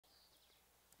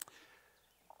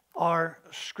Our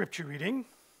scripture reading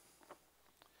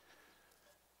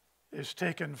is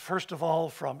taken first of all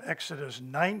from Exodus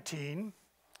 19,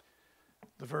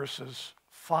 the verses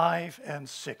 5 and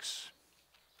 6.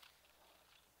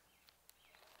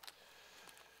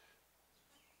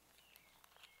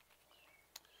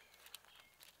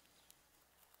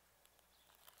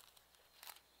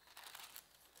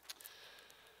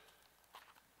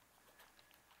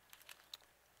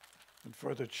 And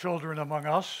for the children among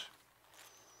us,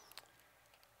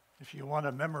 if you want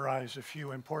to memorize a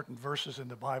few important verses in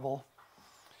the Bible,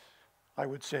 I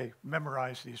would say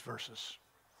memorize these verses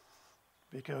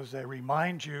because they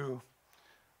remind you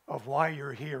of why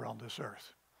you're here on this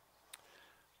earth.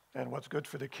 And what's good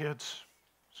for the kids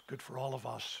is good for all of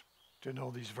us to know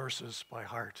these verses by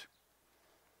heart.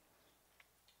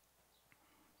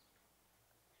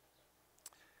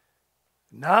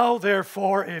 Now,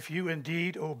 therefore, if you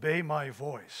indeed obey my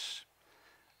voice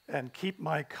and keep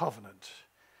my covenant,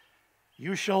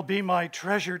 you shall be my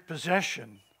treasured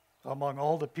possession among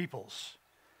all the peoples,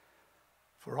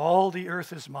 for all the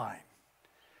earth is mine,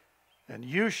 and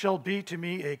you shall be to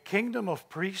me a kingdom of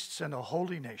priests and a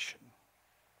holy nation.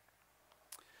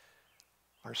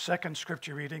 Our second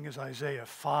scripture reading is Isaiah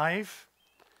 5,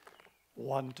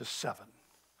 1 to 7.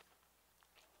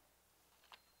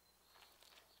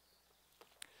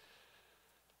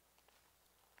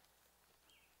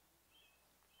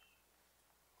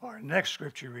 Our next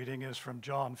scripture reading is from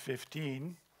John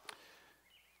 15,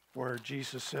 where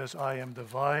Jesus says, I am the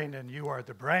vine and you are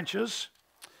the branches.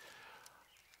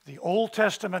 The Old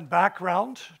Testament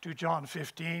background to John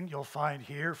 15 you'll find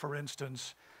here, for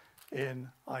instance, in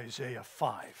Isaiah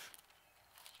 5.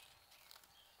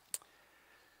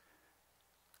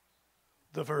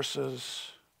 The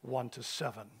verses 1 to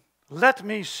 7. Let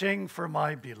me sing for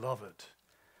my beloved,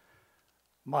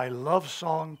 my love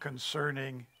song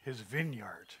concerning his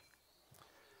vineyard.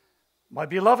 My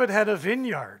beloved had a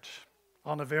vineyard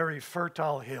on a very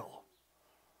fertile hill.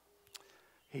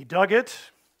 He dug it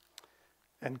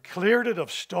and cleared it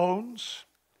of stones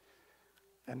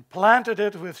and planted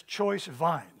it with choice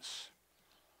vines.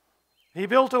 He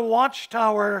built a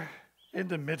watchtower in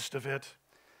the midst of it,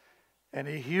 and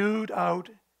he hewed out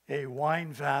a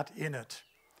wine vat in it.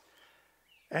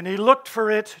 And he looked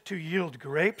for it to yield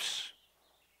grapes,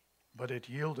 but it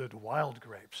yielded wild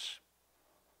grapes.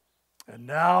 And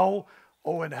now,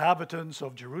 O inhabitants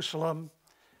of Jerusalem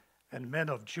and men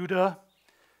of Judah,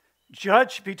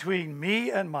 judge between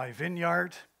me and my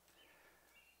vineyard.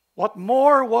 What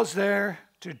more was there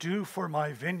to do for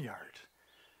my vineyard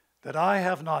that I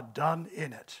have not done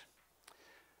in it?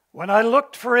 When I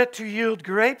looked for it to yield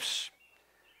grapes,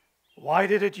 why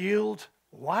did it yield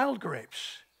wild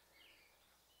grapes?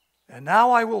 And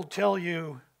now I will tell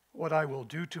you what I will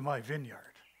do to my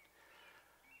vineyard.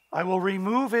 I will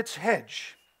remove its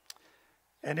hedge,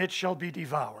 and it shall be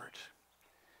devoured.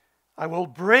 I will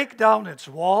break down its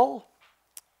wall,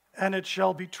 and it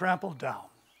shall be trampled down.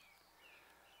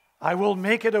 I will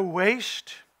make it a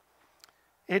waste.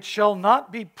 It shall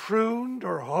not be pruned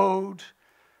or hoed,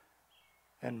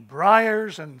 and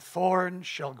briars and thorns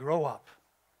shall grow up.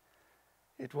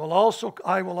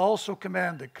 I will also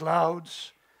command the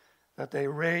clouds that they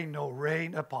rain no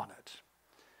rain upon it.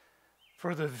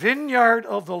 For the vineyard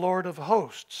of the Lord of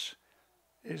hosts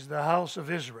is the house of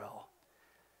Israel,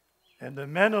 and the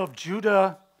men of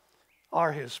Judah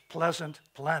are his pleasant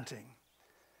planting.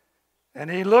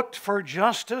 And he looked for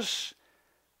justice,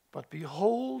 but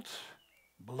behold,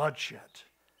 bloodshed.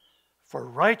 For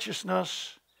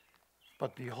righteousness,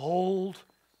 but behold,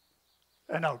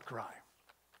 an outcry.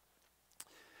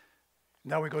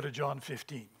 Now we go to John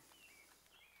 15.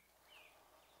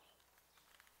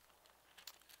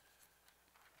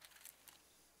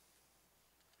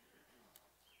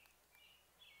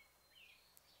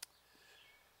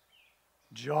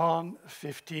 John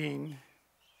 15,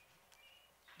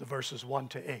 the verses 1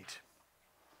 to 8.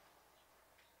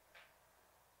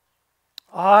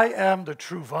 I am the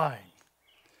true vine,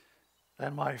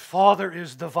 and my Father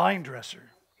is the vine dresser.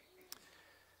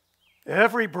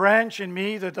 Every branch in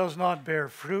me that does not bear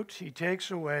fruit, he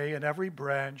takes away, and every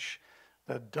branch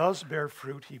that does bear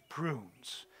fruit, he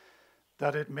prunes,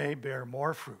 that it may bear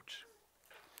more fruit.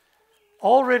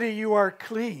 Already you are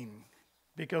clean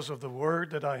because of the word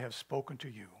that I have spoken to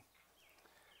you.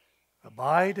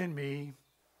 Abide in me,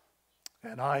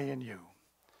 and I in you.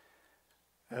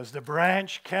 As the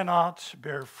branch cannot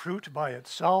bear fruit by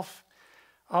itself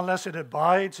unless it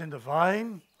abides in the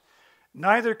vine,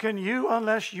 neither can you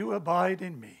unless you abide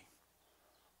in me.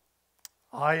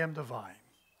 I am the vine,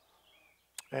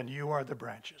 and you are the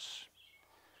branches.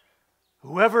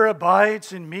 Whoever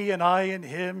abides in me and I in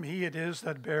him, he it is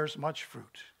that bears much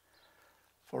fruit.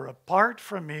 For apart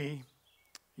from me,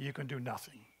 you can do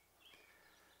nothing.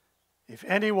 If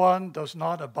anyone does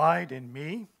not abide in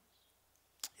me,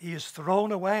 he is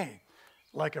thrown away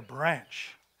like a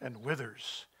branch and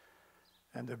withers.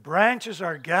 And the branches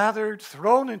are gathered,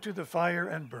 thrown into the fire,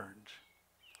 and burned.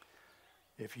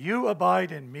 If you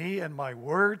abide in me and my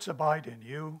words abide in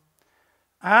you,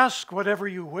 ask whatever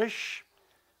you wish,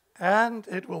 and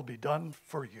it will be done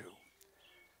for you.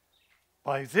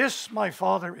 By this my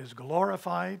Father is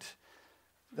glorified,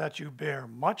 that you bear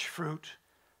much fruit,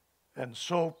 and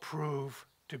so prove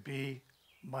to be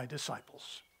my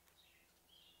disciples.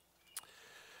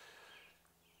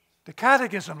 The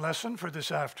catechism lesson for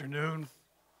this afternoon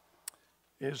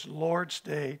is Lord's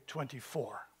Day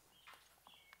 24.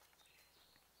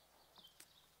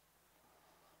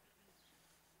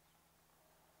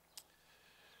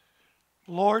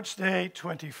 Lord's Day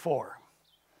 24.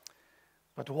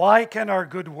 But why can our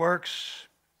good works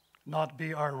not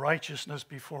be our righteousness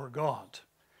before God,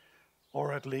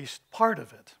 or at least part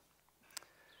of it?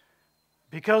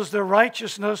 Because the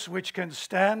righteousness which can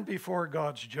stand before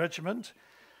God's judgment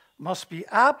must be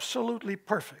absolutely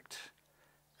perfect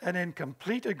and in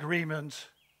complete agreement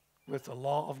with the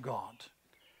law of God.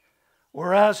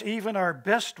 Whereas even our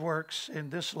best works in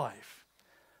this life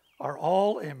are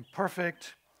all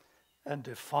imperfect and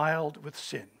defiled with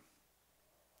sin.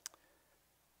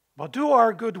 But do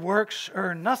our good works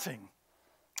earn nothing,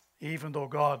 even though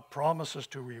God promises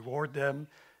to reward them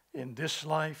in this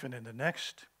life and in the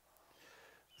next?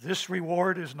 This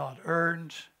reward is not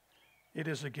earned, it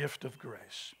is a gift of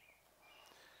grace.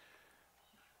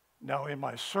 Now, in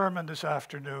my sermon this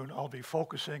afternoon, I'll be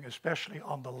focusing especially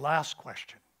on the last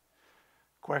question,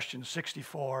 question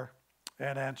 64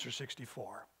 and answer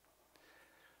 64.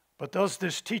 But does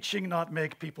this teaching not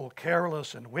make people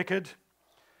careless and wicked?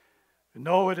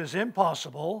 No, it is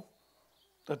impossible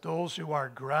that those who are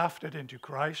grafted into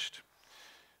Christ,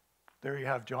 there you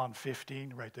have John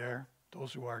 15 right there,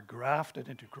 those who are grafted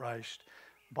into Christ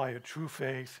by a true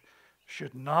faith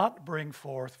should not bring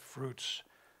forth fruits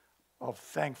of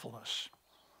thankfulness.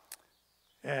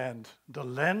 And the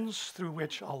lens through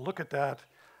which I'll look at that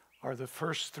are the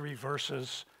first 3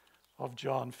 verses of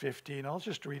John 15. I'll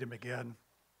just read them again.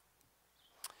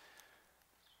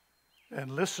 And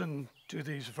listen to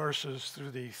these verses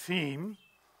through the theme.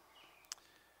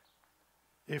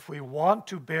 If we want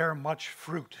to bear much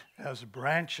fruit as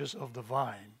branches of the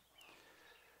vine,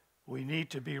 we need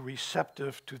to be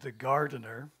receptive to the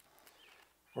gardener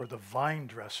or the vine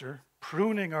dresser,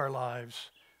 pruning our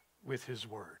lives with his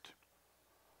word.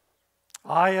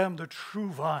 I am the true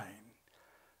vine,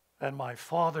 and my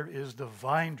Father is the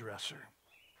vine dresser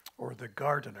or the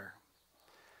gardener.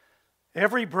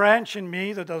 Every branch in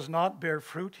me that does not bear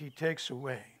fruit, he takes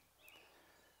away.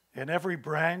 And every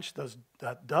branch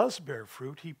that does bear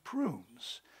fruit, he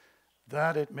prunes,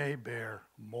 that it may bear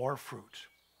more fruit.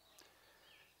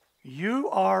 You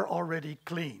are already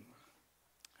clean.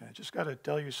 And I just got to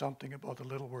tell you something about the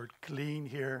little word clean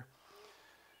here.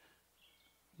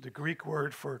 The Greek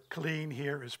word for clean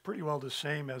here is pretty well the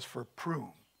same as for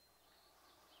prune.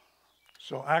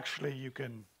 So actually you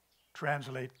can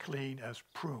translate clean as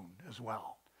prune as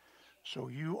well. So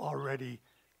you already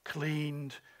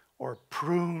cleaned or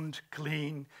pruned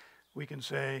clean, we can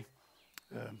say,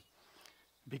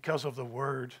 because of the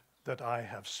word that I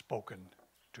have spoken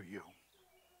to you.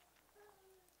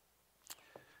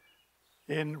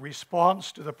 In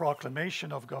response to the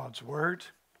proclamation of God's word,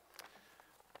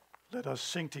 let us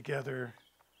sing together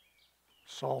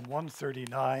Psalm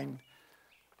 139,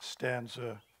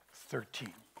 stanza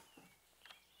 13.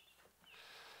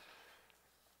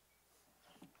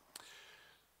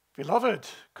 Beloved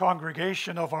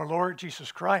congregation of our Lord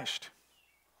Jesus Christ,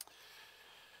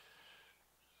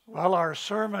 well, our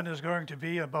sermon is going to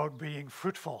be about being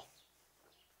fruitful.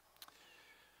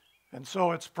 And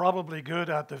so it's probably good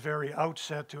at the very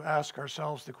outset to ask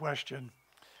ourselves the question,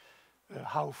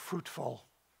 how fruitful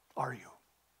are you?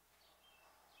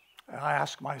 And I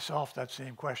ask myself that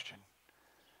same question.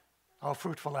 How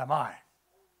fruitful am I?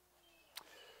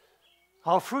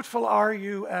 How fruitful are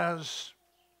you as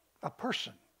a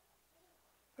person?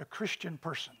 A Christian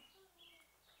person?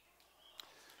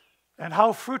 And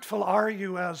how fruitful are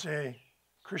you as a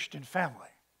Christian family?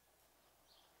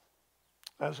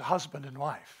 As a husband and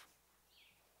wife?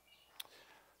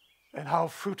 And how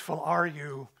fruitful are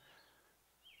you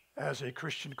as a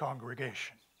Christian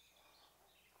congregation?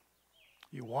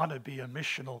 You want to be a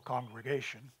missional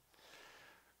congregation.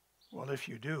 Well, if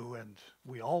you do, and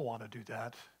we all want to do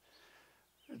that,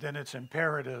 then it's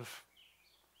imperative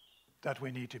that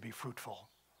we need to be fruitful.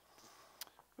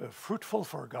 Fruitful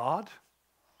for God,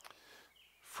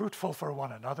 fruitful for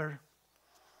one another,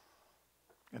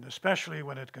 and especially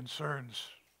when it concerns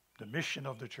the mission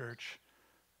of the church,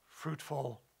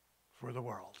 fruitful for the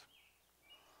world.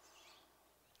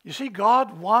 You see,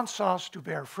 God wants us to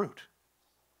bear fruit.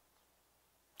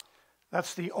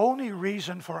 That's the only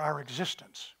reason for our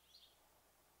existence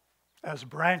as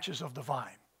branches of the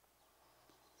vine.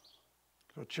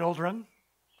 So children,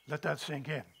 let that sink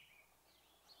in.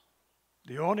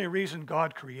 The only reason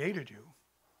God created you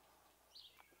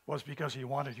was because he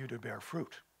wanted you to bear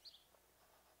fruit.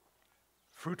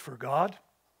 Fruit for God,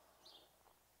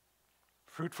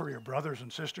 fruit for your brothers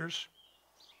and sisters,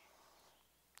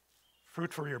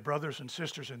 fruit for your brothers and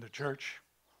sisters in the church,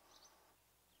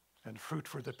 and fruit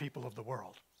for the people of the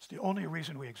world. It's the only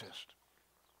reason we exist.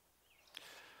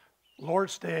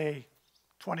 Lord's Day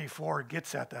 24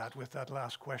 gets at that with that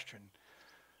last question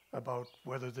about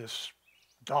whether this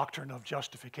doctrine of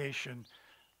justification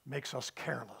makes us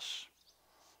careless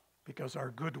because our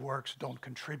good works don't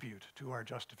contribute to our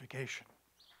justification.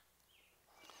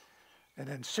 And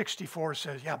then 64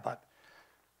 says, yeah, but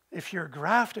if you're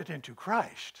grafted into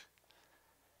Christ,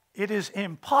 it is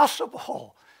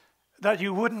impossible that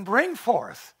you wouldn't bring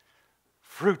forth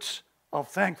fruits of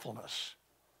thankfulness.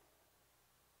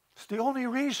 It's the only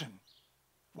reason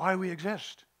why we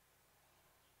exist.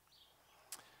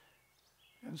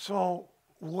 And so,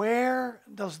 where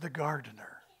does the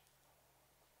gardener,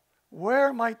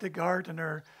 where might the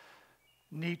gardener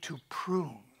need to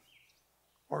prune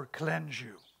or cleanse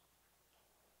you?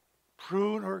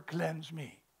 Prune or cleanse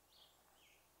me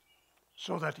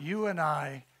so that you and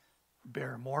I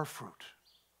bear more fruit.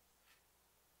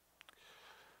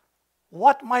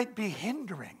 What might be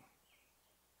hindering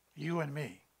you and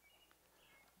me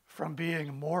from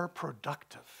being more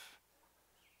productive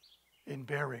in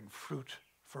bearing fruit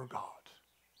for God?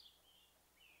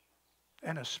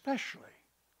 And especially,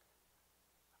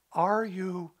 are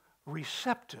you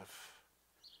receptive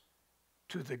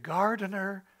to the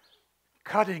gardener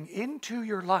cutting into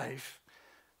your life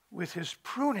with his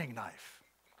pruning knife?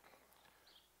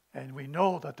 And we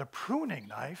know that the pruning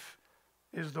knife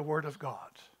is the Word of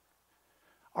God.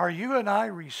 Are you and I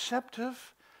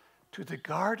receptive to the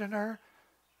gardener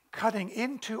cutting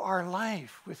into our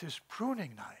life with his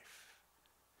pruning knife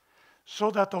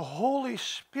so that the Holy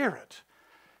Spirit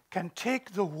can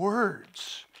take the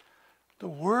words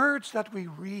that we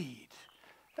read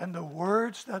and the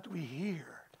words that we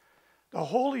hear? The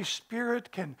Holy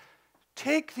Spirit can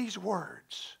take these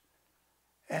words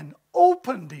and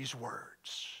open these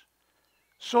words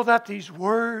so that these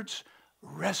words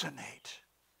resonate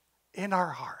in our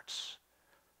hearts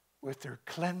with their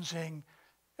cleansing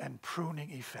and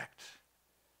pruning effect,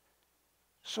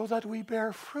 so that we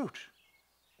bear fruit,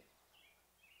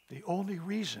 the only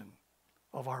reason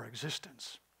of our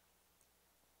existence.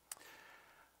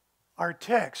 Our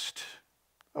text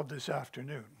of this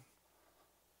afternoon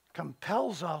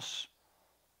compels us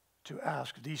to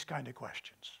ask these kind of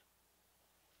questions.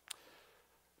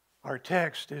 Our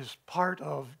text is part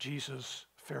of Jesus'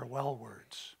 farewell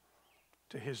words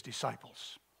to his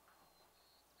disciples.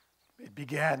 It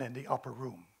began in the upper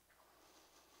room.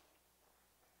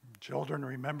 Children,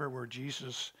 remember where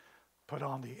Jesus put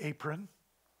on the apron,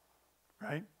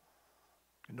 right?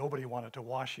 And nobody wanted to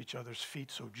wash each other's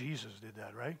feet, so Jesus did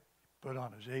that, right? Put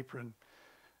on his apron,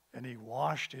 and he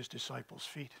washed his disciples'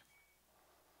 feet.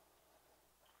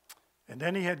 And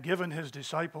then he had given his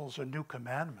disciples a new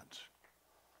commandment.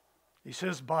 He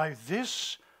says, by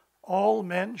this all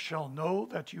men shall know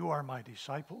that you are my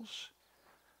disciples,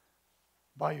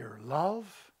 by your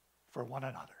love for one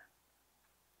another.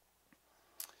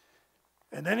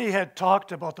 And then he had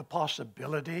talked about the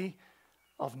possibility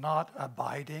of not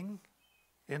abiding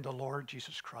in the Lord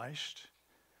Jesus Christ,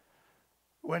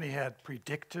 when he had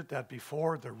predicted that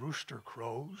before the rooster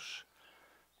crows,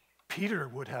 Peter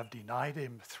would have denied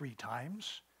him 3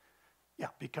 times. Yeah,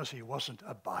 because he wasn't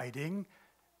abiding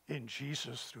in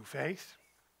Jesus through faith.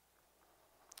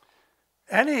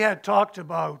 And he had talked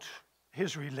about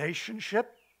his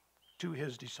relationship to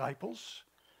his disciples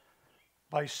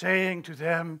by saying to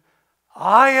them,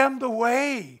 I am the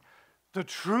way, the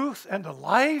truth, and the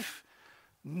life.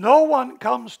 No one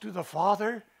comes to the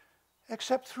Father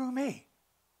except through me.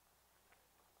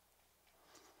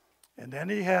 And then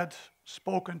he had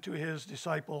spoken to his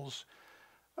disciples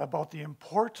about the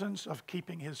importance of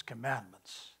keeping his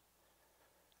commandments.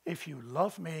 If you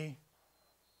love me,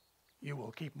 you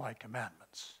will keep my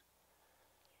commandments.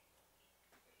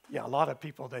 Yeah, a lot of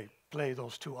people, they play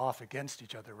those two off against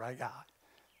each other, right? Yeah.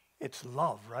 It's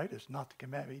love, right? It's not the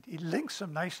commandment. He links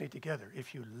them nicely together.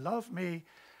 If you love me,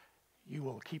 you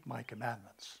will keep my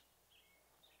commandments.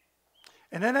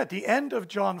 And then at the end of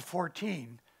John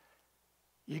 14,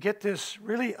 you get this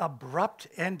really abrupt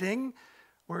ending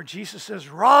where Jesus says,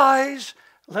 rise,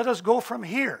 let us go from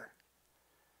here.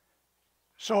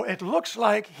 So it looks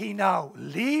like he now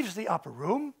leaves the upper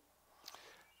room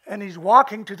and he's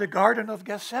walking to the Garden of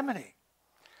Gethsemane.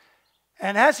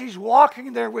 And as he's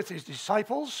walking there with his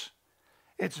disciples,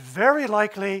 it's very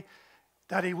likely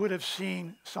that he would have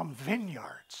seen some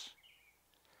vineyards.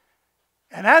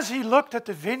 And as he looked at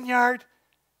the vineyard,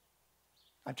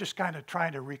 I'm just kind of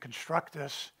trying to reconstruct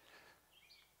this,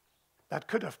 that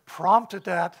could have prompted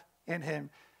that in him.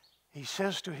 He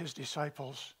says to his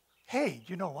disciples, hey,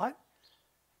 you know what?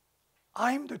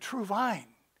 I'm the true vine.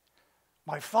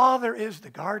 My Father is the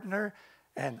gardener,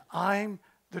 and I'm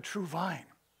the true vine.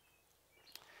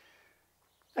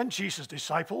 And Jesus'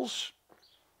 disciples,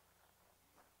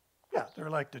 yeah, they're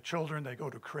like the children. They go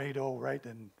to Credo, right,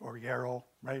 or Yarrow,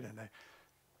 right, and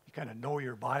you kind of know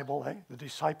your Bible. Eh? The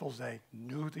disciples, they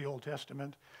knew the Old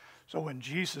Testament. So when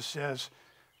Jesus says,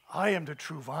 I am the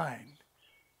true vine,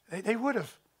 they would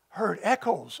have heard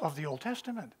echoes of the Old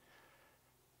Testament.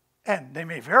 And they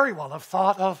may very well have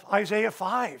thought of Isaiah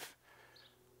 5,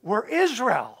 where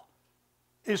Israel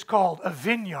is called a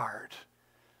vineyard.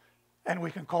 And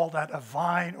we can call that a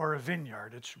vine or a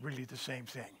vineyard. It's really the same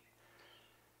thing.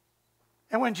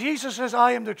 And when Jesus says,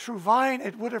 I am the true vine,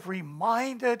 it would have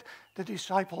reminded the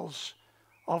disciples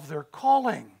of their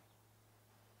calling,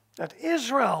 that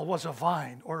Israel was a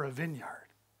vine or a vineyard.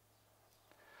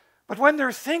 But when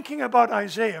they're thinking about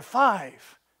Isaiah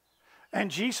 5, and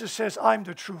Jesus says, I'm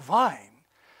the true vine,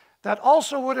 that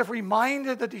also would have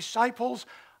reminded the disciples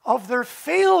of their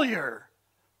failure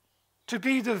to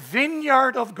be the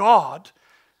vineyard of God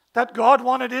that God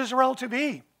wanted Israel to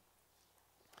be.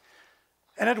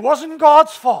 And it wasn't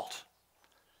God's fault,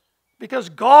 because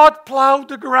God plowed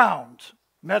the ground,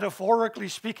 metaphorically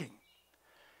speaking.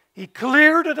 He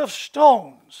cleared it of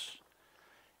stones.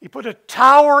 He put a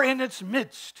tower in its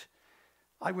midst.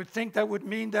 I would think that would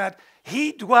mean that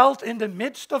he dwelt in the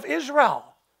midst of Israel,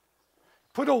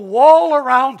 put a wall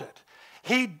around it.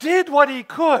 He did what he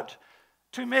could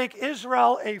to make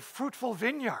Israel a fruitful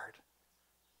vineyard.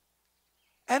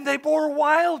 And they bore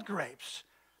wild grapes,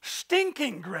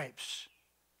 stinking grapes.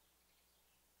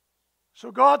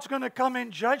 So God's going to come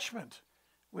in judgment,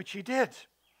 which he did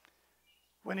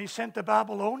when he sent the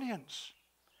Babylonians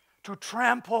to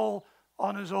trample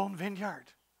on his own vineyard.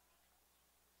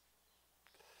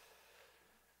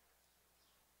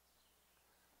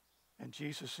 And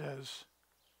Jesus says,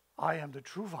 I am the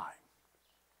true vine.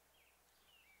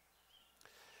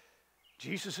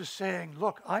 Jesus is saying,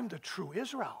 look, I'm the true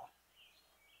Israel.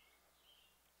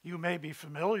 You may be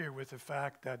familiar with the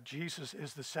fact that Jesus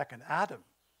is the second Adam.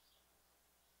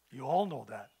 You all know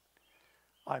that.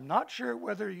 I'm not sure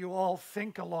whether you all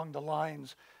think along the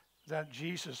lines that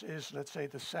Jesus is, let's say,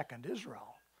 the second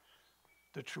Israel,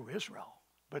 the true Israel,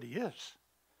 but he is.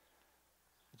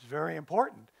 It's very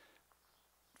important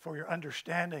for your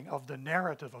understanding of the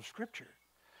narrative of Scripture,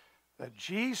 that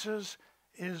Jesus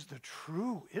is the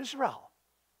true Israel.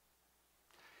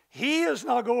 He is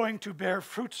now going to bear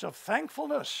fruits of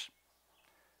thankfulness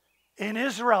in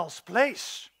Israel's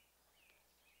place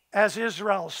as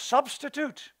Israel's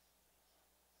substitute.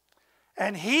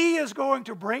 And he is going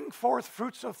to bring forth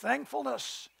fruits of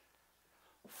thankfulness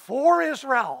for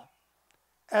Israel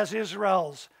as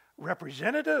Israel's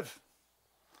representative.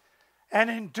 And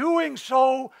in doing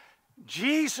so,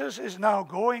 Jesus is now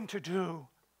going to do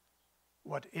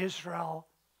what Israel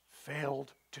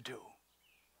failed to do.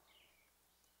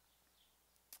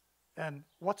 And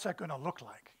what's that going to look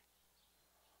like?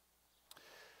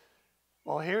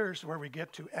 Well, here's where we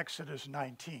get to Exodus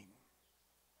 19.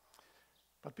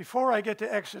 But before I get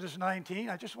to Exodus 19,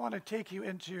 I just want to take you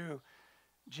into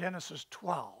Genesis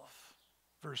 12,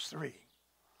 verse 3,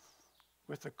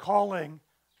 with the calling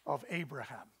of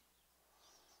Abraham.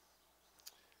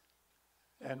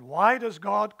 And why does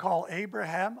God call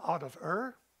Abraham out of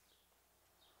Ur?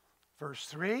 Verse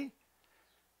 3,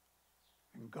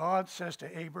 and God says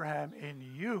to Abraham, in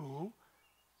you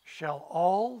shall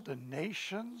all the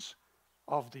nations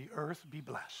of the earth be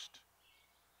blessed.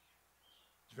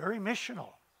 It's very missional.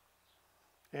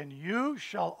 In you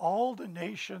shall all the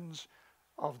nations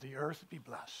of the earth be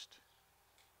blessed.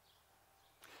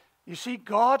 You see,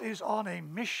 God is on a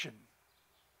mission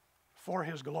for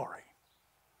his glory.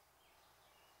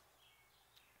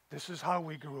 This is how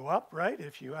we grew up, right?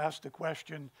 If you ask the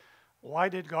question, why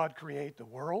did God create the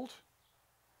world?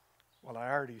 Well, I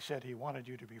already said he wanted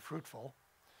you to be fruitful.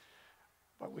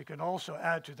 But we can also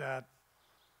add to that,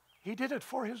 he did it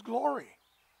for his glory.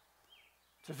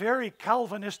 It's a very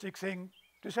Calvinistic thing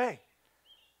to say.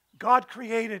 God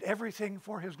created everything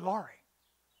for his glory.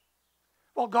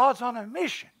 Well, God's on a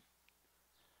mission.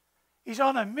 He's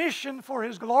on a mission for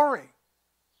his glory.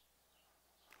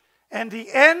 And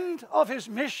the end of his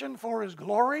mission for his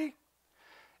glory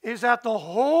is that the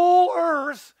whole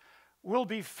earth will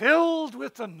be filled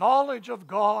with the knowledge of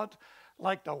God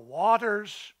like the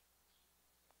waters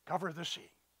cover the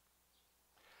sea.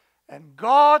 And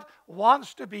God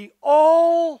wants to be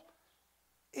all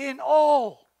in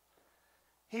all.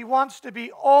 He wants to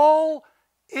be all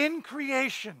in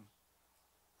creation.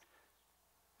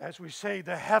 As we say,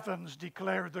 the heavens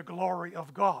declare the glory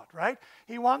of God, right?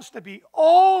 He wants to be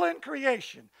all in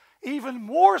creation, even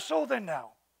more so than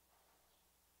now.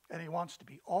 And he wants to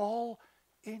be all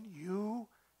in you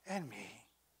and me,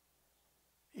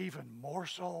 even more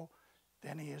so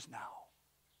than he is now.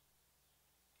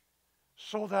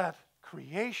 So that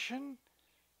creation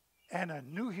and a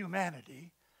new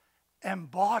humanity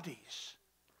embodies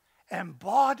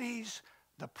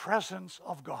the presence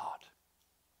of God.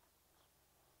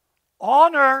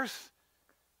 On earth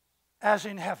as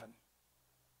in heaven.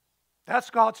 That's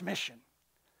God's mission.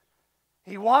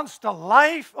 He wants the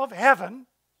life of heaven,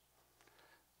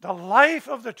 the life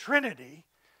of the Trinity.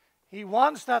 He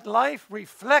wants that life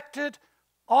reflected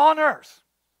on earth.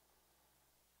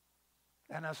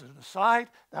 And as an aside,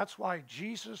 that's why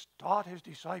Jesus taught his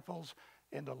disciples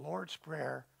in the Lord's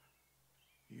Prayer,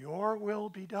 your will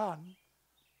be done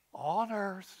on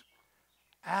earth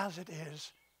as it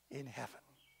is in heaven.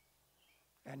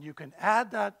 And you can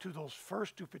add that to those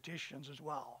first two petitions as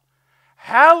well.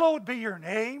 Hallowed be your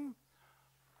name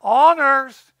on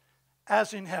earth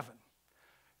as in heaven.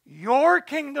 Your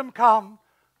kingdom come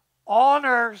on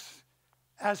earth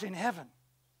as in heaven.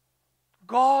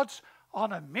 God's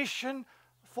on a mission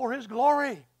for his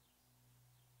glory.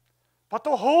 But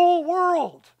the whole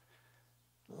world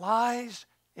lies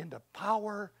in the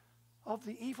power of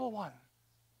the evil one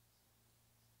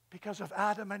because of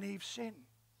Adam and Eve's sin.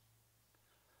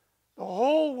 The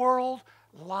whole world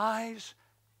lies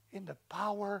in the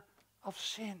power of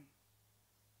sin.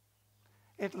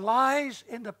 It lies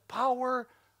in the power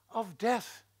of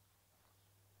death.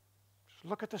 Just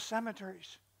look at the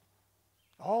cemeteries.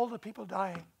 All the people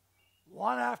dying,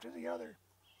 one after the other.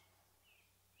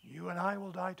 You and I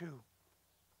will die too,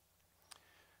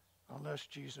 unless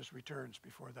Jesus returns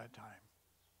before that time.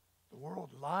 The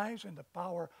world lies in the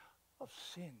power of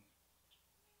sin,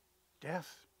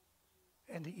 death,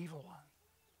 and the evil one.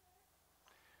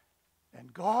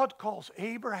 And God calls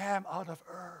Abraham out of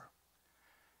Ur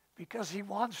because he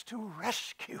wants to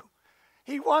rescue.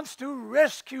 He wants to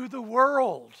rescue the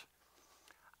world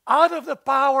out of the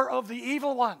power of the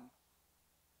evil one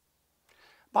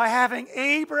by having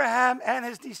Abraham and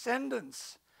his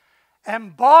descendants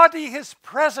embody his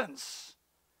presence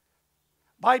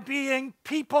by being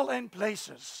people in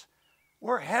places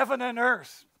where heaven and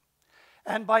earth.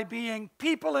 And by being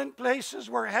people in places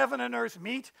where heaven and earth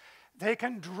meet, they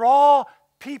can draw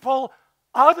people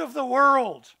out of the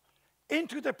world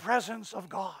into the presence of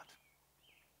God.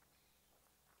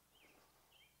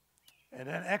 And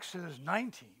then Exodus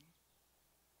 19,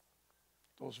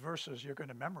 those verses you're going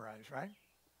to memorize, right?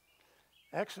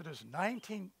 Exodus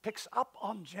 19 picks up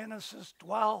on Genesis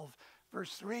 12,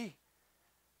 verse 3.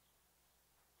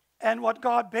 And what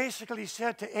God basically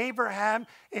said to Abraham,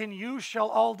 in you shall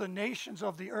all the nations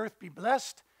of the earth be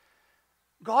blessed,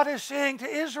 God is saying to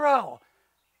Israel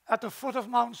at the foot of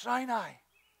Mount Sinai,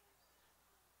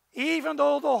 even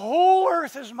though the whole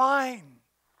earth is mine,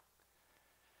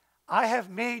 I have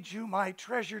made you my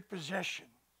treasured possession.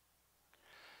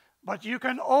 But you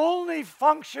can only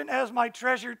function as my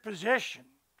treasured possession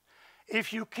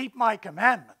if you keep my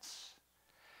commandments.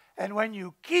 And when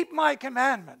you keep my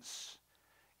commandments,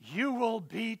 you will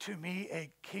be to me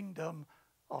a kingdom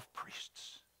of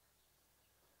priests.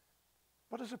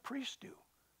 What does a priest do?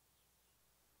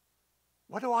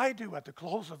 What do I do at the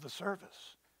close of the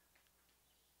service?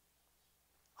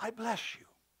 I bless you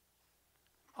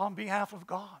on behalf of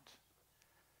God.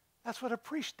 That's what a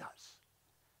priest does.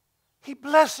 He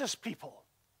blesses people.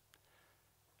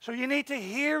 So you need to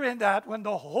hear in that when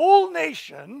the whole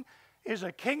nation is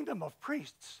a kingdom of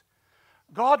priests,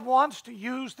 God wants to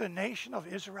use the nation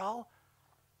of Israel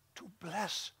to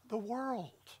bless the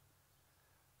world.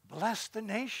 Bless the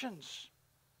nations.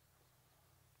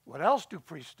 What else do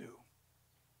priests do?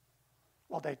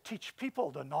 Well, they teach people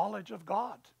the knowledge of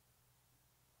God.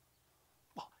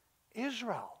 Well,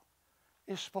 Israel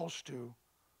is supposed to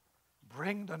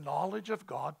bring the knowledge of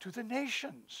God to the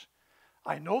nations.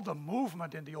 I know the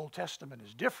movement in the Old Testament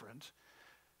is different.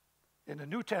 In the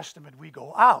New Testament, we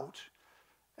go out,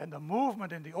 and the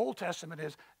movement in the Old Testament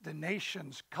is the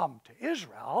nations come to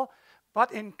Israel,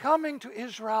 but in coming to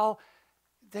Israel,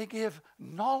 they give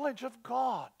knowledge of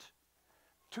God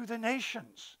to the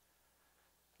nations,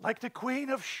 like the Queen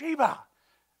of Sheba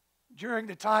during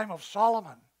the time of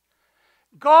Solomon.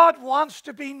 God wants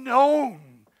to be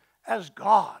known as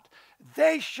God.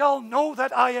 They shall know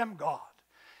that I am God.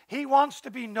 He wants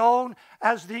to be known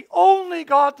as the only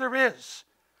God there is,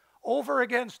 over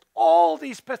against all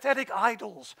these pathetic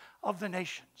idols of the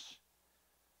nations.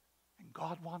 And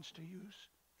God wants to use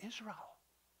Israel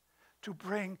to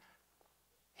bring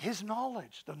His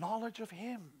knowledge, the knowledge of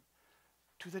Him,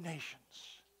 to the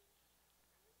nations.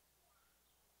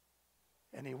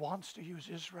 And He wants to use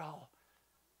Israel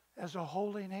as a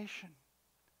holy nation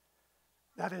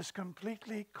that is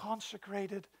completely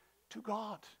consecrated to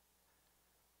God.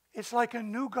 It's like a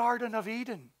new Garden of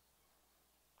Eden.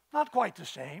 Not quite the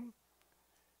same,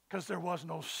 because there was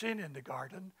no sin in the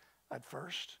garden at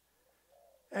first,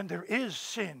 and there is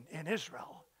sin in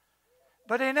Israel.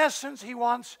 But in essence, He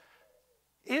wants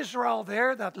Israel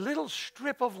there, that little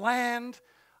strip of land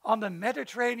on the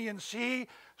Mediterranean Sea,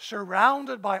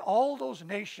 surrounded by all those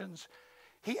nations.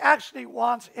 He actually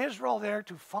wants Israel there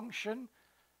to function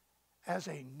as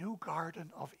a new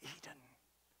Garden of Eden,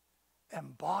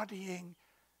 embodying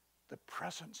the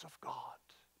presence of God,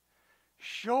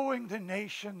 showing the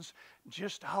nations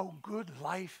just how good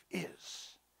life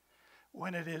is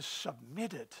when it is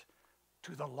submitted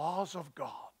to the laws of God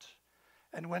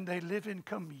and when they live in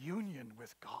communion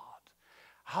with God.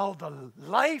 How the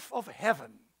life of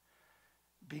heaven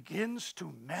begins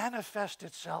to manifest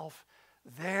itself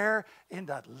there in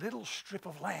that little strip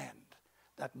of land,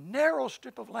 that narrow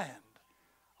strip of land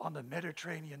on the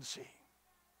Mediterranean Sea.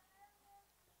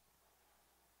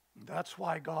 That's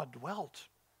why God dwelt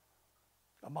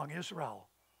among Israel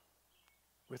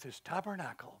with His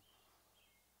tabernacle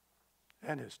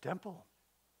and His temple.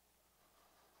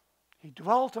 He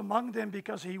dwelt among them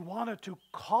because He wanted to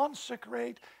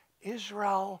consecrate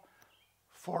Israel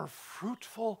for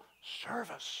fruitful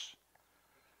service.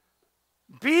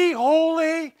 Be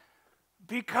holy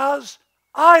because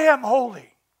I am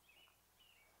holy.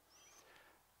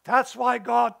 That's why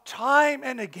God time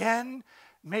and again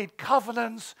made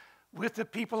covenants with the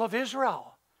people of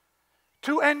Israel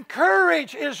to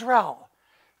encourage Israel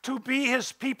to be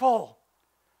His people.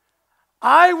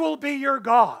 I will be your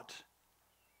God.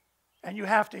 And you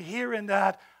have to hear in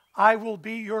that, I will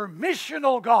be your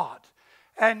missional God.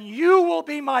 And you will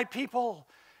be my people.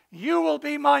 You will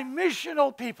be my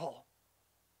missional people.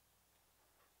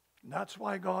 And that's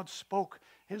why God spoke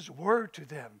His word to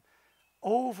them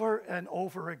over and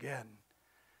over again,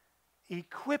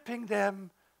 equipping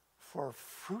them for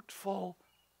fruitful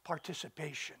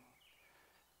participation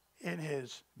in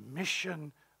His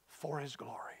mission for His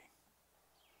glory,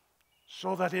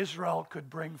 so that Israel could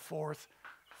bring forth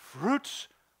fruits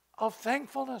of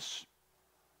thankfulness.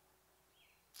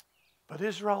 But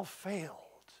Israel failed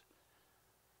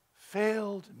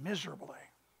miserably.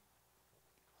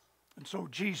 And so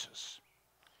Jesus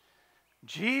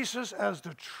as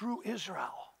the true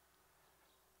Israel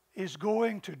is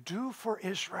going to do for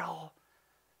Israel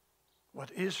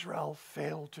what Israel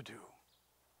failed to do.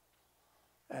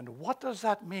 And what does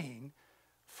that mean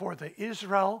for the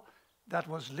Israel that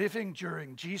was living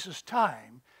during Jesus'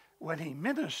 time when He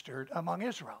ministered among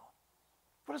Israel?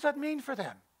 What does that mean for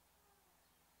them?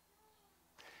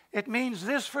 It means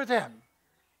this for them.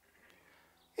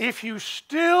 If you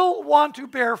still want to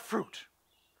bear fruit,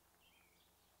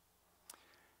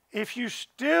 if you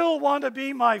still want to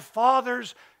be my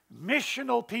Father's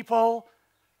missional people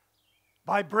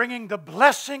by bringing the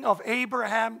blessing of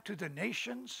Abraham to the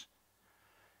nations,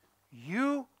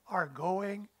 you are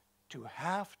going to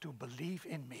have to believe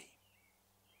in me.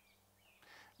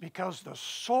 Because the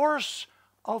source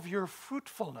of your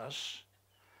fruitfulness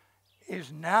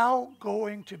is now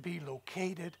going to be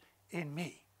located in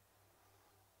me,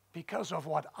 because of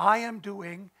what I am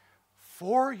doing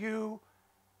for you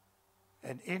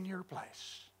and in your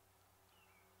place.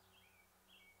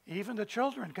 Even the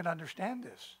children can understand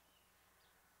this.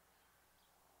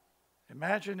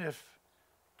 Imagine if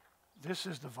this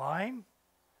is the vine,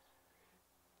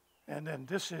 and then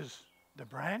this is the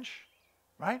branch,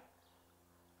 right?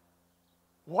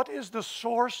 What is the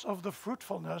source of the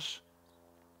fruitfulness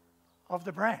of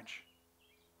the branch?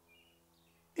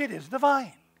 It is the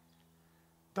vine.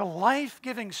 The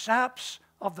life-giving saps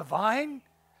of the vine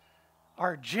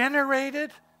are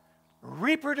generated,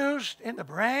 reproduced in the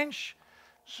branch,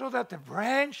 so that the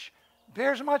branch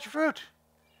bears much fruit.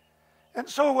 And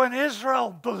so when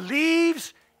Israel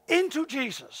believes into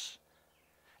Jesus,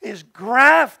 is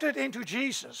grafted into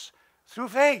Jesus through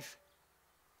faith,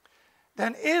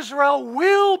 then Israel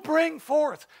will bring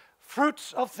forth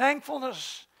fruits of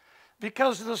thankfulness,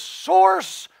 because the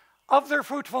source of their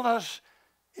fruitfulness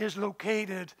is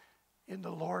located in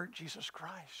the Lord Jesus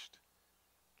Christ.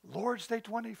 Lord's Day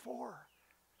 24.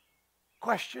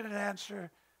 Question and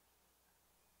answer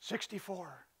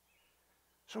 64.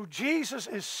 So Jesus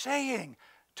is saying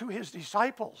to his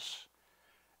disciples,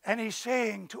 and he's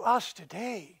saying to us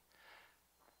today,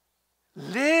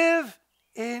 live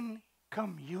in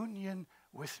communion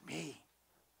with me.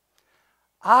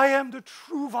 I am the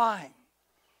true vine,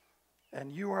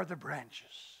 and you are the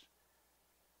branches.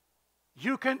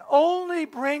 You can only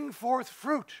bring forth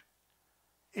fruit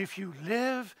if you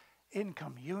live in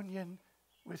communion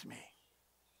with me.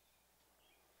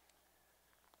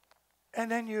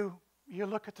 And then you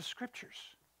look at the scriptures.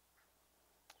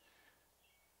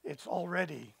 It's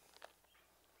already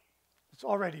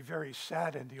very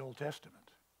sad in the Old Testament.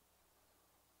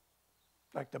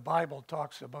 Like the Bible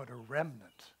talks about a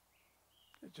remnant.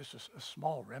 It's just a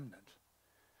small remnant.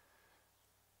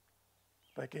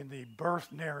 Like in the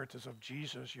birth narratives of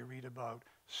Jesus, you read about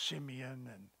Simeon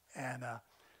and Anna.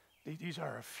 These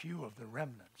are a few of the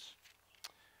remnants.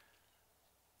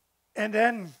 And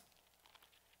then,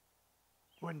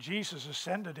 when Jesus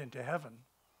ascended into heaven,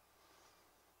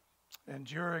 and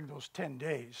during those 10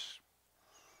 days,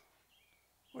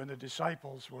 when the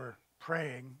disciples were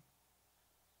praying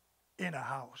in a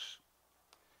house,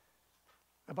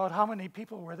 about how many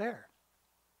people were there?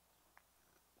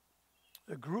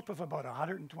 A group of about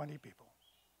 120 people.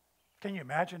 Can you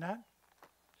imagine that?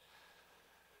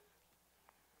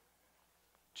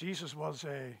 Jesus was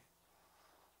a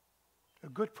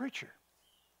good preacher.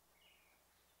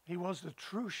 He was the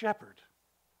true shepherd.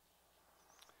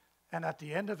 And at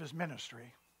the end of his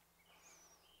ministry,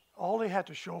 all he had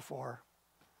to show for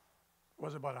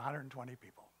was about 120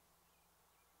 people.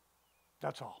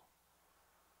 That's all.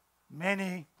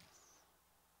 Many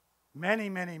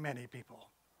people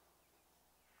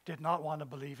did not want to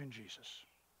believe in Jesus.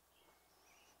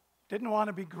 Didn't want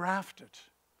to be grafted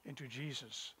into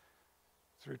Jesus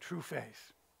through true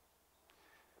faith.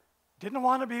 Didn't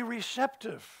want to be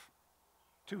receptive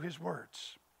to his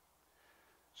words,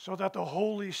 so that the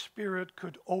Holy Spirit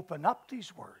could open up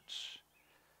these words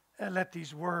and let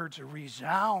these words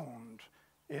resound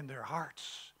in their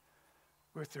hearts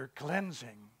with their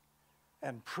cleansing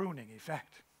and pruning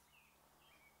effect.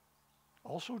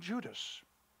 Also Judas.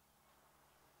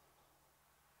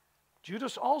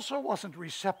 Judas also wasn't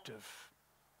receptive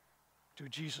to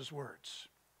Jesus' words.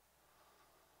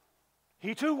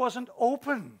 He too wasn't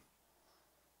open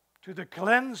to the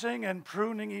cleansing and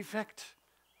pruning effect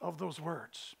of those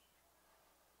words.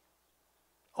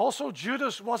 Also,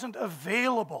 Judas wasn't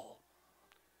available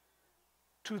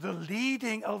to the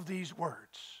leading of these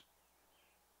words.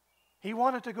 He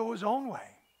wanted to go his own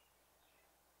way,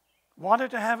 wanted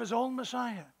to have his own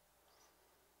Messiah.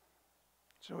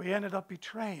 So he ended up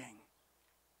betraying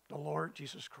the Lord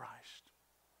Jesus Christ.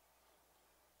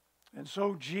 And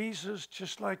so Jesus,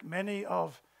 just like many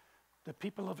of the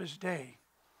people of his day,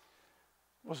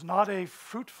 was not a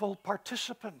fruitful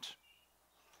participant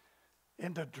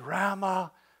in the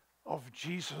drama of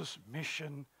Jesus'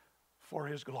 mission for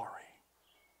his glory,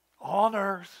 on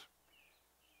earth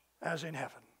as in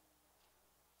heaven.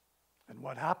 And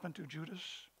what happened to Judas?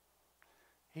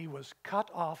 He was cut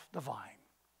off the vine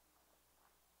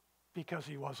because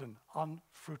he was an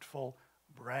unfruitful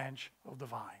branch of the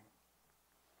vine.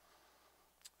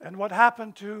 And what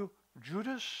happened to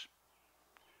Judas?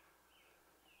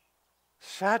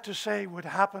 Sad to say, would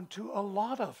happen to a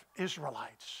lot of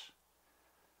Israelites.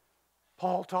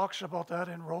 Paul talks about that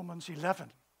in Romans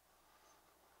 11,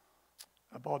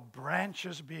 about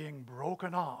branches being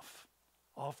broken off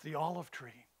the olive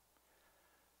tree,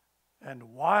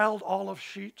 and wild olive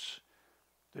shoots,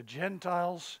 the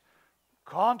Gentiles,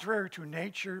 contrary to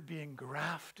nature, being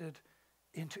grafted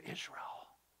into Israel.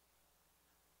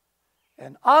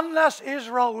 And unless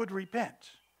Israel would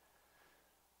repent,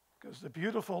 because the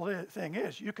beautiful thing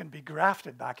is, you can be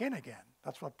grafted back in again.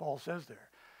 That's what Paul says there.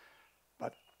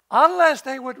 But unless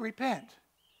they would repent,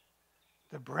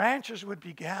 the branches would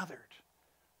be gathered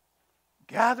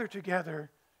together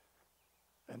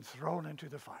and thrown into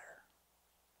the fire.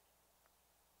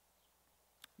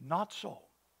 Not so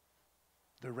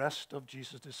the rest of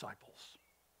Jesus' disciples.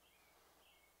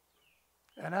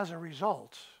 And as a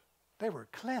result, they were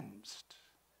cleansed.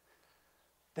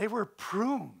 They were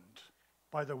pruned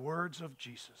by the words of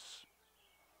Jesus,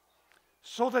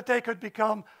 so that they could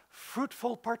become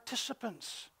fruitful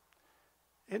participants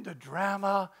in the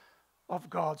drama of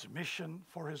God's mission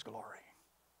for his glory.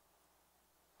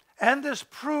 And this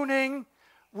pruning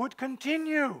would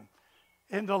continue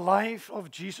in the life of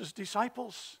Jesus'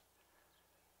 disciples.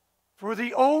 For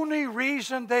the only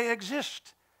reason they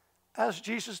exist as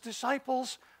Jesus'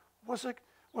 disciples was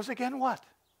again what?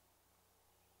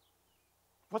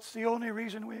 What's the only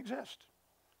reason we exist?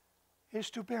 Is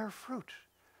to bear fruit.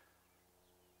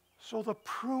 So the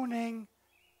pruning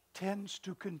tends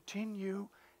to continue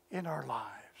in our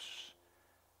lives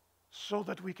so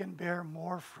that we can bear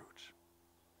more fruit.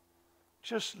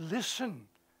 Just listen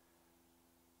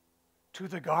to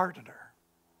the gardener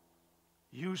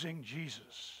using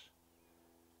Jesus,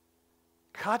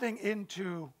 cutting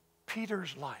into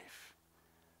Peter's life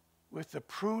with the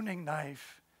pruning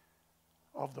knife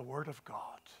of the Word of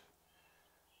God.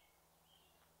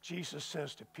 Jesus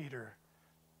says to Peter,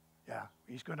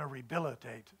 he's going to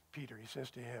rehabilitate Peter. He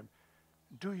says to him,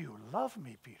 "Do you love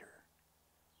me, Peter?"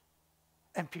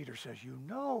 And Peter says, "You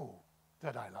know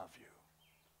that I love you."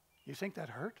 You think that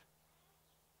hurt?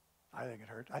 I think it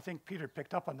hurt. I think Peter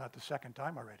picked up on that the second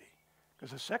time already,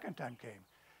 because the second time came,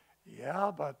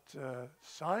 "Yeah, but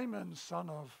Simon, son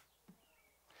of,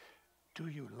 do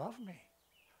you love me?"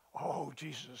 "Oh,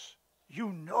 Jesus,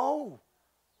 you know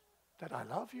that I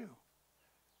love you."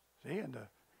 See, and the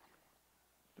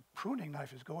pruning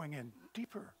knife is going in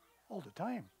deeper all the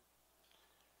time.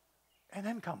 And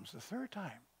then comes the third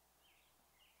time.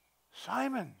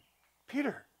 "Simon,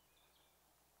 Peter,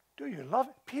 do you love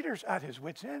me?" Peter's at his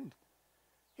wit's end.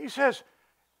 He says,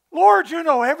 "Lord, you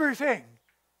know everything.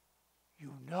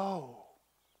 You know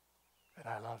that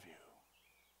I love you."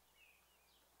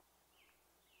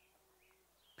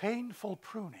 Painful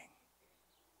pruning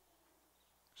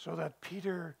so that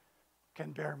Peter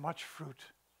can bear much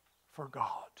fruit for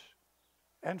God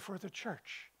and for the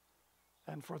church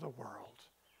and for the world.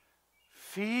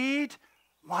 "Feed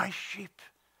my sheep,"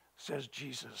 says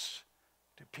Jesus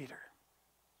to Peter.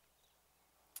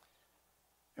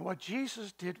 And what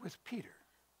Jesus did with Peter,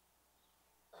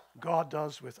 God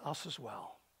does with us as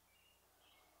well.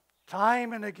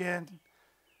 Time and again,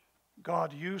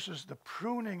 God uses the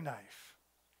pruning knife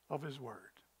of his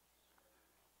word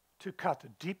to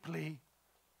cut deeply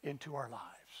into our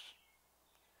lives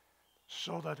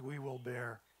so that we will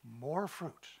bear more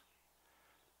fruit,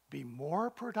 be more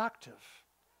productive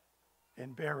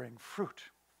in bearing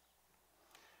fruit.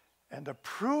 And the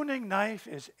pruning knife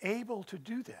is able to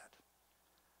do that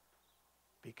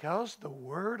because the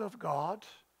Word of God,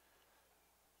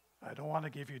 I don't want to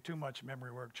give you too much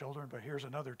memory work, children, but here's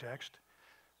another text.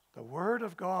 The Word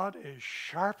of God is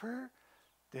sharper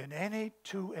than any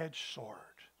two-edged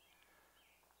sword,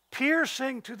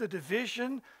 piercing to the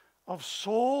division of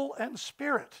soul and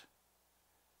spirit,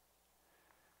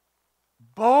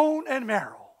 bone and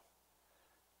marrow,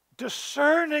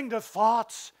 discerning the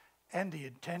thoughts and the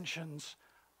intentions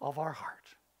of our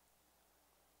heart.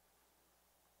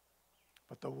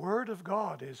 But the Word of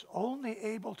God is only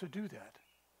able to do that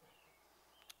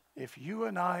if you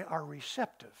and I are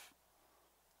receptive.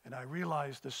 And I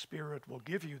realize the Spirit will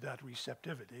give you that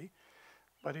receptivity,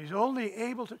 but He's only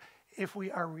able to if we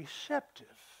are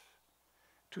receptive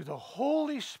to the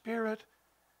Holy Spirit.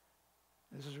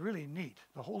 This is really neat.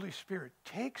 The Holy Spirit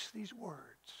takes these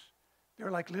words.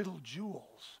 They're like little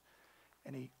jewels.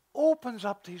 And He opens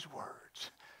up these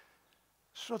words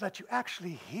so that you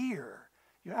actually hear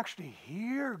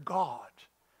God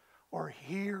or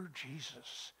hear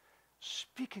Jesus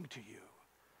speaking to you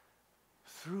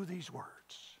through these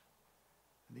words.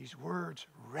 And these words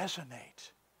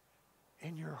resonate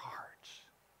in your heart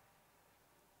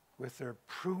with their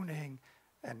pruning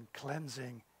and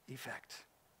cleansing effect.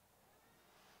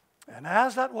 And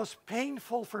as that was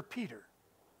painful for Peter,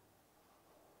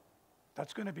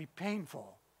 that's going to be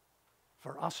painful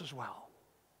for us as well.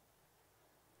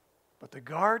 But the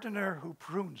gardener who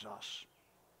prunes us,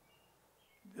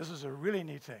 this is a really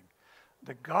neat thing.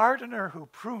 The gardener who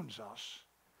prunes us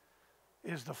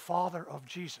is the Father of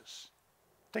Jesus.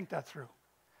 Think that through.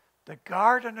 The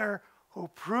gardener who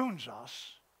prunes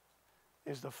us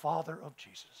is the Father of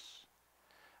Jesus.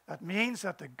 That means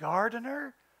that the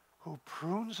gardener who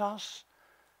prunes us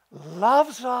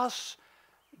loves us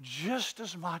just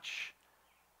as much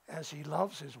as He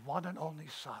loves His one and only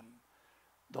Son,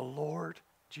 the Lord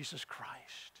Jesus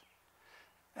Christ.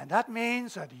 And that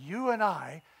means that you and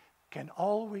I can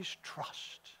always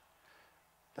trust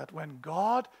that when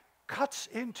God cuts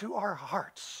into our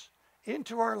hearts,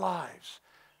 into our lives,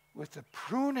 with the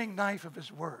pruning knife of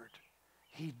His Word,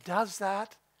 He does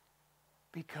that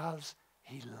because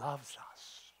He loves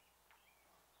us.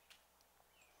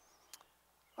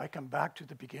 I come back to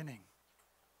the beginning.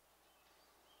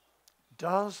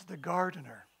 Does the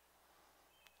gardener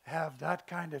have that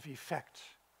kind of effect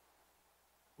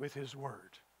with his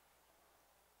word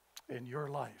in your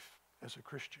life as a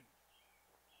Christian?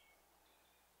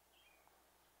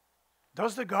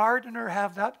 Does the gardener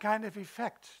have that kind of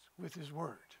effect with his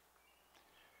word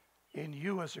in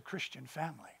you as a Christian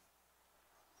family?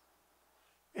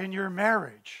 In your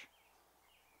marriage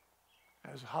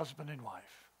as husband and wife?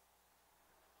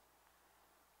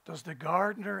 Does the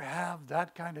gardener have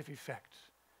that kind of effect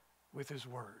with his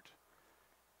word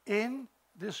in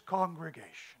this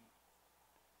congregation?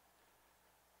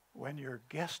 When your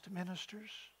guest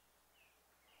ministers,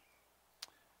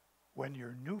 when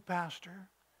your new pastor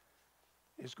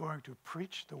is going to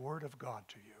preach the word of God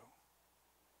to you,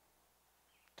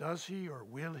 does he or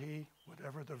will he,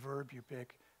 whatever the verb you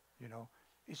pick,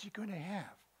 is he going to have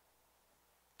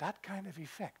that kind of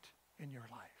effect in your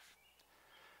life?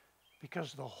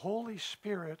 Because the Holy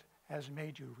Spirit has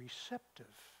made you receptive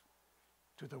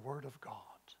to the word of God,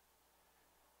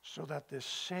 so that this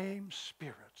same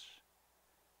Spirit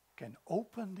can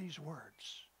open these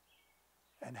words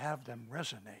and have them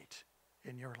resonate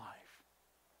in your life.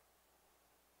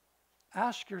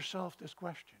 Ask yourself this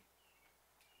question.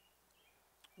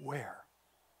 Where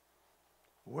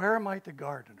might the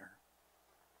gardener,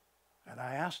 and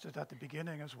I asked it at the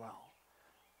beginning as well,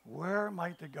 where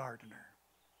might the gardener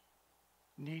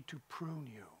need to prune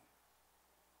you?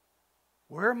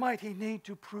 Where might he need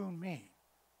to prune me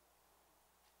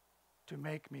to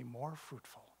make me more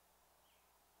fruitful?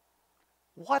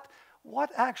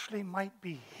 What actually might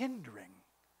be hindering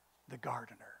the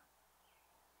gardener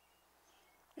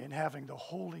in having the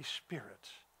Holy Spirit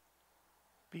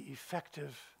be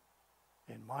effective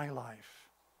in my life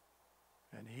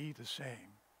and he the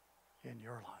same in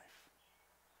your life?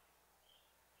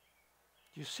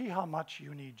 Do you see how much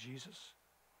you need Jesus?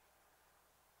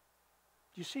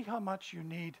 Do you see how much you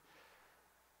need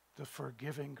the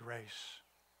forgiving grace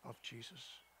of Jesus?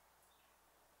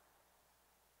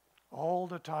 All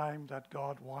the time that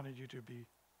God wanted you to be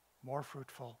more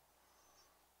fruitful,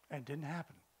 and didn't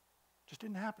happen. Just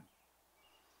didn't happen.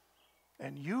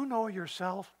 And you know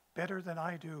yourself better than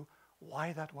I do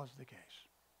why that was the case.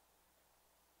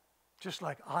 Just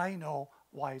like I know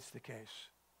why it's the case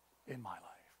in my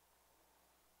life.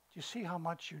 Do you see how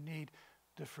much you need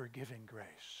the forgiving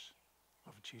grace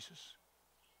of Jesus?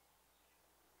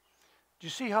 Do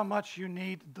you see how much you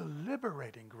need the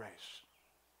liberating grace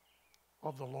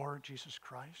of the Lord Jesus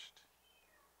Christ?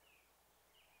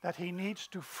 That he needs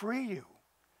to free you.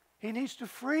 He needs to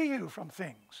free you from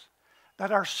things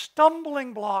that are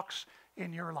stumbling blocks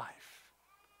in your life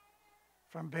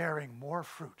from bearing more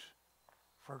fruit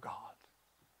for God.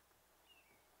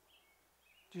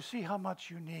 Do you see how much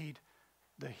you need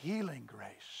the healing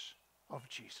grace of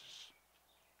Jesus?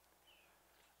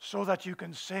 So that you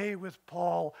can say with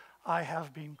Paul, I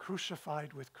have been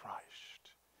crucified with Christ.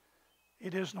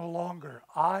 It is no longer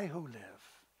I who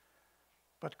live,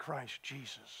 but Christ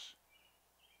Jesus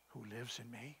who lives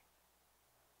in me.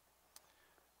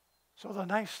 So the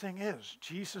nice thing is,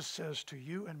 Jesus says to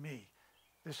you and me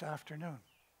this afternoon,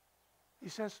 he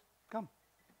says, come.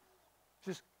 He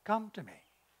says, come to me.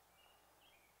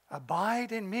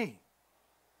 Abide in me,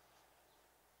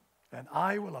 and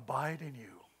I will abide in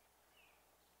you.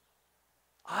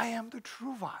 I am the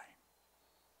true vine,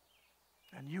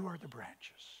 and you are the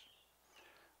branches.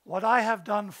 What I have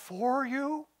done for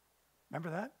you,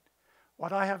 remember that?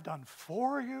 What I have done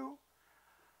for you,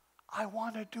 I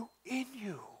want to do in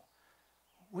you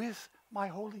with my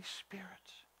Holy Spirit.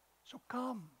 So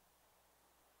come,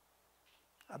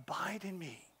 abide in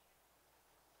me,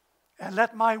 and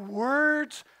let my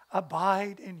words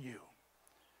abide in you,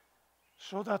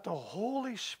 so that the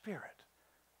Holy Spirit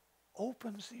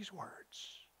opens these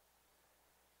words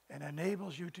and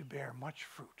enables you to bear much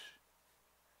fruit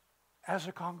as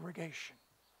a congregation,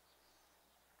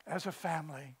 as a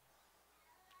family,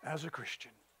 as a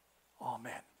Christian.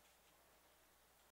 Amen.